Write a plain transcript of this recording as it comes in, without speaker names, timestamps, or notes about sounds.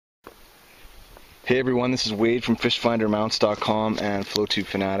Hey everyone, this is Wade from fishfindermounts.com and FlowTube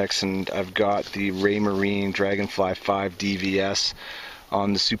Fanatics, and I've got the Raymarine Dragonfly 5 DVS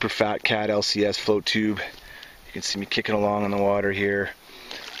on the Super Fat Cat LCS float tube. You can see me kicking along on the water here,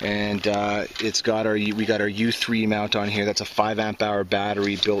 and we got our U3 mount on here. That's a 5 amp hour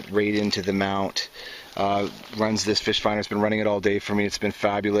battery built right into the mount. Runs this fish finder. It's been running it all day for me. It's been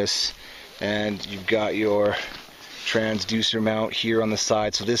fabulous. And you've got your transducer mount here on the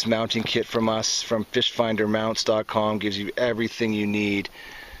side. So this mounting kit from us, from fishfindermounts.com, gives you everything you need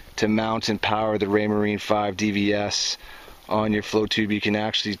to mount and power the Raymarine 5 DVS on your float tube. You can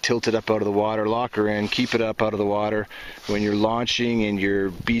actually tilt it up out of the water, lock her in, keep it up out of the water when you're launching and you're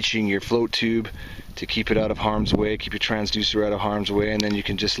beaching your float tube to keep it out of harm's way, keep your transducer out of harm's way, and then you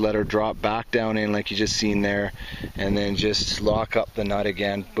can just let her drop back down in like you just seen there, and then just lock up the nut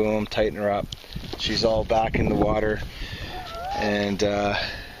again, boom, tighten her up. She's all back in the water, and the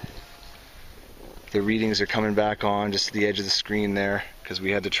readings are coming back on just the edge of the screen there because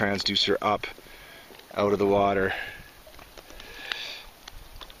we had the transducer up out of the water.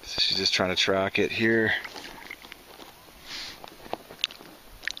 So she's just trying to track it here.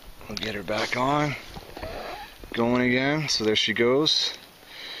 We'll get her back on, going again. So there she goes.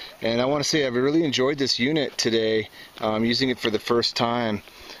 And I want to say I've really enjoyed this unit today. I'm using it for the first time.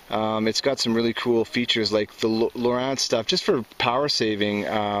 It's got some really cool features like the Lowrance stuff, just for power saving.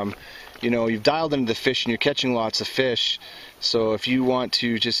 You know, you've dialed into the fish and you're catching lots of fish. So if you want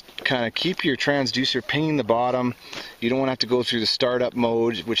to just kind of keep your transducer pinging the bottom, you don't want to have to go through the startup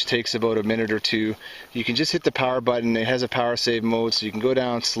mode, which takes about a minute or two. You can just hit the power button. It has a power save mode, so you can go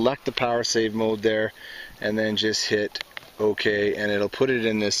down, select the power save mode there, and then just hit OK, and it'll put it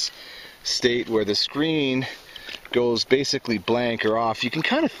in this state where the screen goes basically blank or off. You can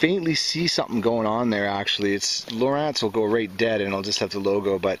kind of faintly see something going on there actually. It's Lowrance will go right dead and it'll just have the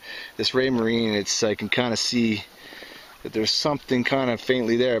logo, but this Raymarine, I can kind of see that there's something kind of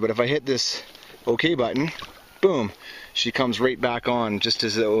faintly there. But if I hit this OK button, boom, she comes right back on just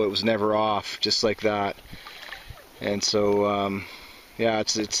as though it was never off, just like that. And so yeah,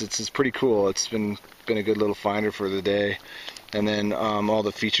 it's pretty cool. It's been a good little finder for the day. And then all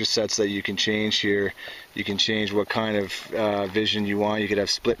the feature sets that you can change here. You can change what kind of vision you want. You could have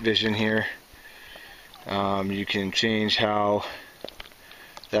split vision here. You can change how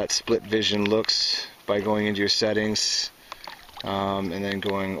that split vision looks by going into your settings and then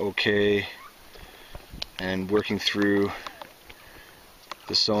going OK and working through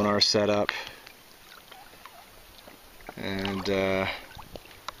the sonar setup. And you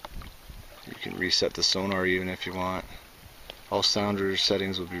can reset the sonar even if you want. All sounder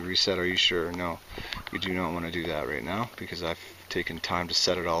settings will be reset. Are you sure? No, we do not want to do that right now because I've taken time to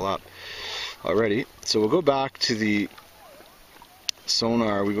set it all up already. So we'll go back to the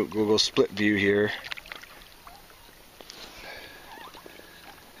sonar. We'll go split view here,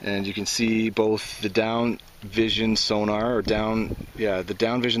 and you can see both the down vision sonar, or the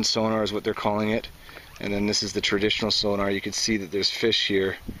down vision sonar is what they're calling it, and then this is the traditional sonar. You can see that there's fish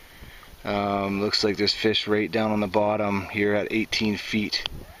here. Looks like there's fish right down on the bottom here at 18 feet.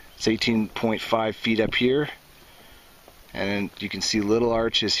 It's 18.5 feet up here, and you can see little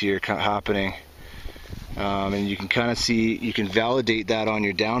arches here happening. And you can kind of see, you can validate that on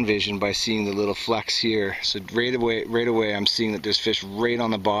your down vision by seeing the little flecks here. So right away I'm seeing that there's fish right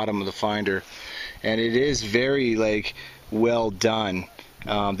on the bottom of the finder, and it is very well done.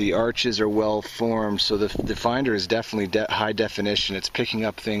 The arches are well formed, so the finder is definitely high definition. It's picking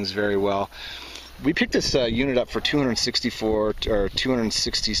up things very well. We picked this unit up for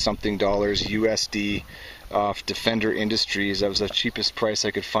 $260 something USD off Defender Industries. That was the cheapest price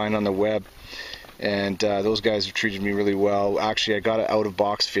I could find on the web, and those guys have treated me really well. Actually, I got an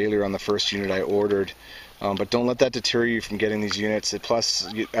out-of-box failure on the first unit I ordered. But don't let that deter you from getting these units. Plus,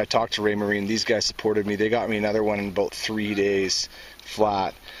 I talked to Raymarine. These guys supported me. They got me another one in about 3 days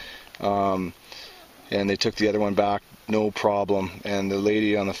flat. And they took the other one back, no problem. And the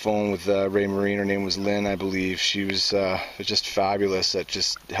lady on the phone with Raymarine, her name was Lynn, I believe. She was just fabulous at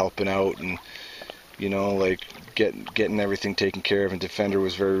just helping out and, you know, getting everything taken care of. And Defender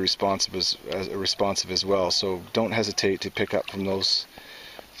was very responsive as well. So don't hesitate to pick up from those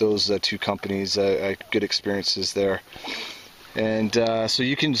two companies. Good experiences there. And so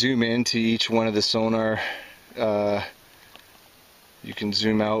you can zoom into each one of the sonar. You can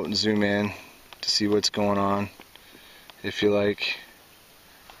zoom out and zoom in to see what's going on if you like.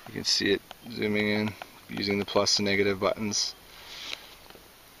 You can see it zooming in using the plus and negative buttons.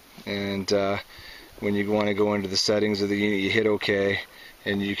 And when you want to go into the settings of the unit, you hit OK,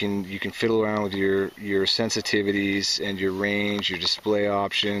 and you can fiddle around with your sensitivities and your range, your display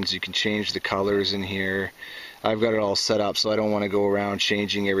options. You can change the colors in here. I've got it all set up, so I don't want to go around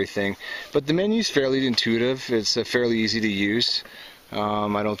changing everything. But the menu's fairly intuitive. It's fairly easy to use.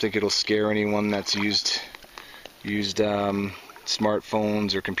 I don't think it'll scare anyone that's used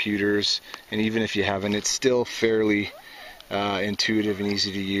smartphones or computers, and even if you haven't, it's still fairly intuitive and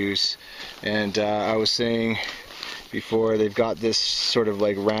easy to use. And I was saying before, they've got this sort of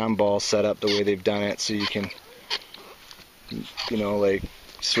like round ball set up the way they've done it, so you can, you know, like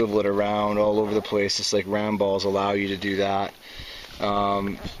swivel it around all over the place. It's like round balls allow you to do that.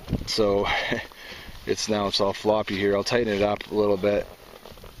 So it's all floppy here. I'll tighten it up a little bit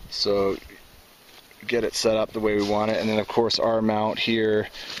so get it set up the way we want it, and then of course our mount here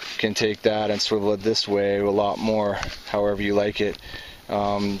can take that and swivel it this way a lot more, however you like it.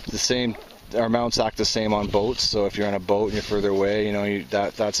 Our mounts act the same on boats, so if you're on a boat and you're further away, you know,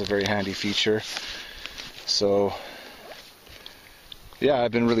 that's a very handy feature. So yeah,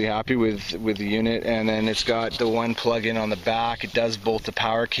 I've been really happy with the unit. And then it's got the one plug-in on the back. It does both the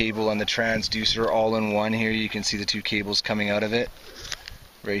power cable and the transducer all in one. Here you can see the two cables coming out of it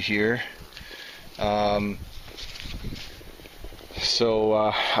right here. So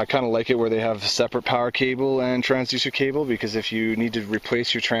I kind of like it where they have a separate power cable and transducer cable, because if you need to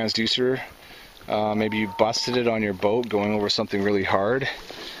replace your transducer, maybe you busted it on your boat going over something really hard,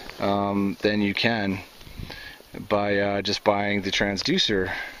 then you can by just buying the transducer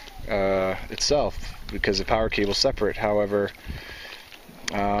itself, because the power cable is separate. However,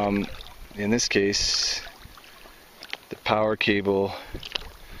 in this case, the power cable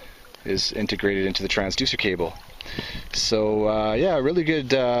is integrated into the transducer cable. So yeah, really good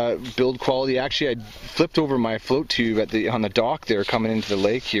build quality. Actually, I flipped over my float tube on the dock there coming into the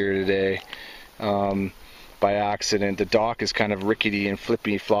lake here today by accident. The dock is kind of rickety and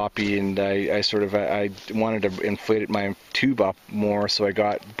flippy floppy, and I wanted to inflate my tube up more, so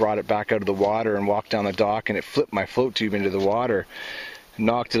I brought it back out of the water and walked down the dock, and it flipped my float tube into the water,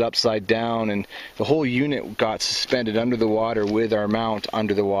 knocked it upside down, and the whole unit got suspended under the water with our mount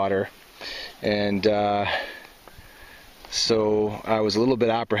under the water. And so I was a little bit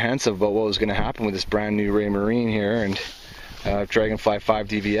apprehensive about what was going to happen with this brand new Raymarine here, and Dragonfly 5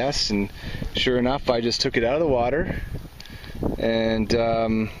 DVS, and sure enough, I just took it out of the water and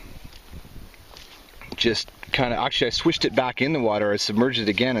just kind of, actually I swished it back in the water. I submerged it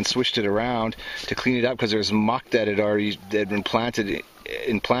again and swished it around to clean it up, because there's muck that had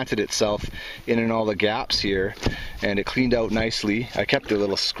implanted itself in all the gaps here, and it cleaned out nicely. I kept the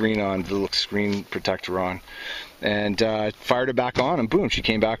little screen protector on, and fired it back on, and boom, she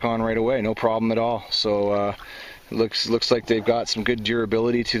came back on right away, no problem at all. So looks like they've got some good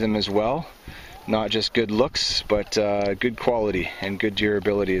durability to them as well. Not just good looks, but good quality and good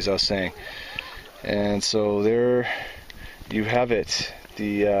durability, as I was saying. And so there you have it,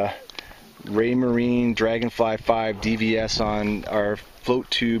 the Raymarine Dragonfly 5 DVS on our float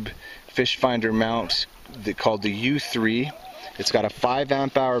tube fish finder mount called the U3. It's got a 5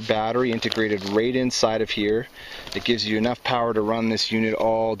 amp hour battery integrated right inside of here. It gives you enough power to run this unit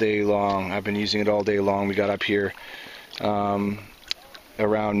all day long. I've been using it all day long. We got up here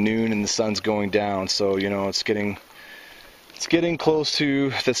around noon and the sun's going down, so you know it's getting close to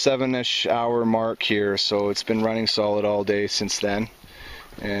the 7-ish hour mark here. So it's been running solid all day since then,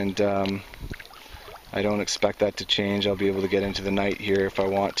 and I don't expect that to change. I'll be able to get into the night here if I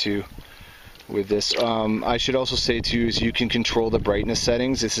want to with this. I should also say too, is you can control the brightness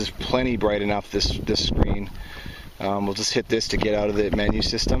settings. This is plenty bright enough, this screen. We'll just hit this to get out of the menu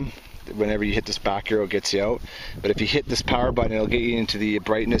system. Whenever you hit this back arrow, it gets you out. But if you hit this power button, it'll get you into the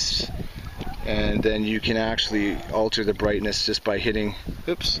brightness, and then you can actually alter the brightness just by hitting,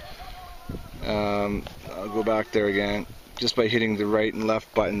 oops, I'll go back there again. Just by hitting the right and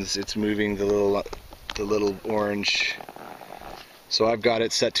left buttons, it's moving the little orange. So I've got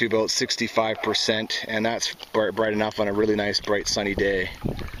it set to about 65%, and that's bright enough on a really nice bright sunny day.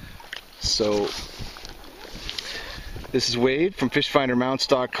 So this is Wade from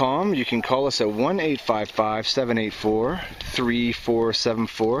fishfindermounts.com. You can call us at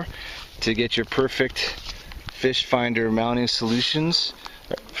 1-855-784-3474 to get your perfect fish finder mounting solutions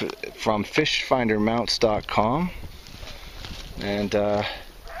from fishfindermounts.com. And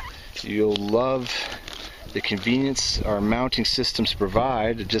you'll love the convenience our mounting systems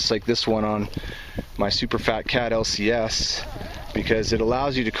provide, just like this one on my Super Fat Cat LCS, because it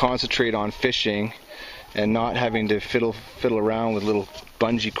allows you to concentrate on fishing and not having to fiddle around with little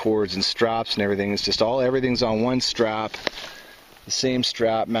bungee cords and straps and everything. It's just everything's on one strap. The same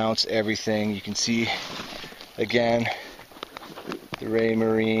strap mounts everything. You can see again the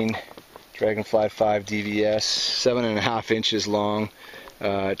Raymarine Dragonfly 5 DVS, 7.5 inches long,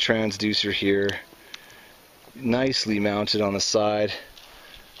 transducer here, nicely mounted on the side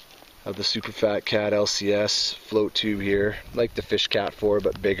of the Super Fat Cat LCS float tube here, like the Fish Cat 4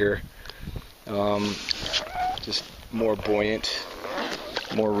 but bigger, just more buoyant,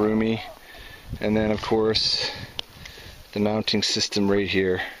 more roomy. And then of course the mounting system right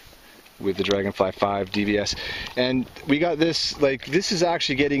here with the Dragonfly 5 DVS. And we got this, like, this is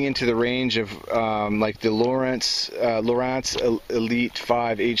actually getting into the range of like the Lowrance Elite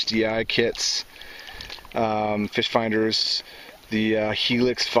 5 HDI kits, fish finders, the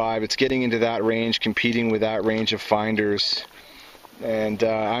Helix 5. It's getting into that range, competing with that range of finders. And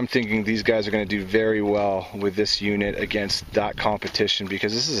I'm thinking these guys are going to do very well with this unit against that competition,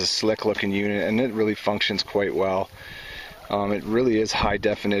 because this is a slick looking unit and it really functions quite well. It really is high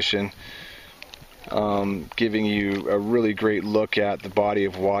definition, giving you a really great look at the body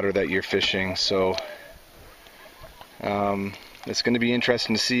of water that you're fishing. So it's going to be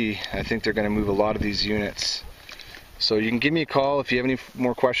interesting to see. I think they're going to move a lot of these units. So you can give me a call if you have any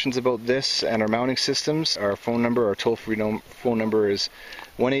more questions about this and our mounting systems. Our phone number, our toll-free phone number is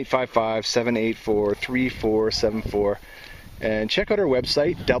 1-855-784-3474. And check out our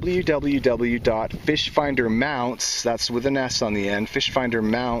website, www.fishfindermounts, that's with an S on the end,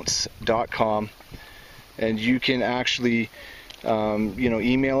 fishfindermounts.com. And you can actually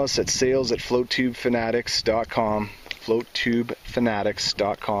email us at sales@floattubeffanatics.com,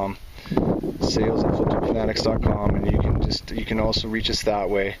 floattubeffanatics.com, sales@floattubeffanatics.com, and you can also reach us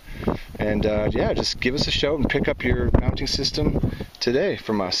that way. And yeah, just give us a shout and pick up your mounting system today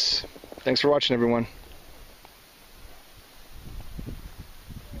from us. Thanks for watching, everyone.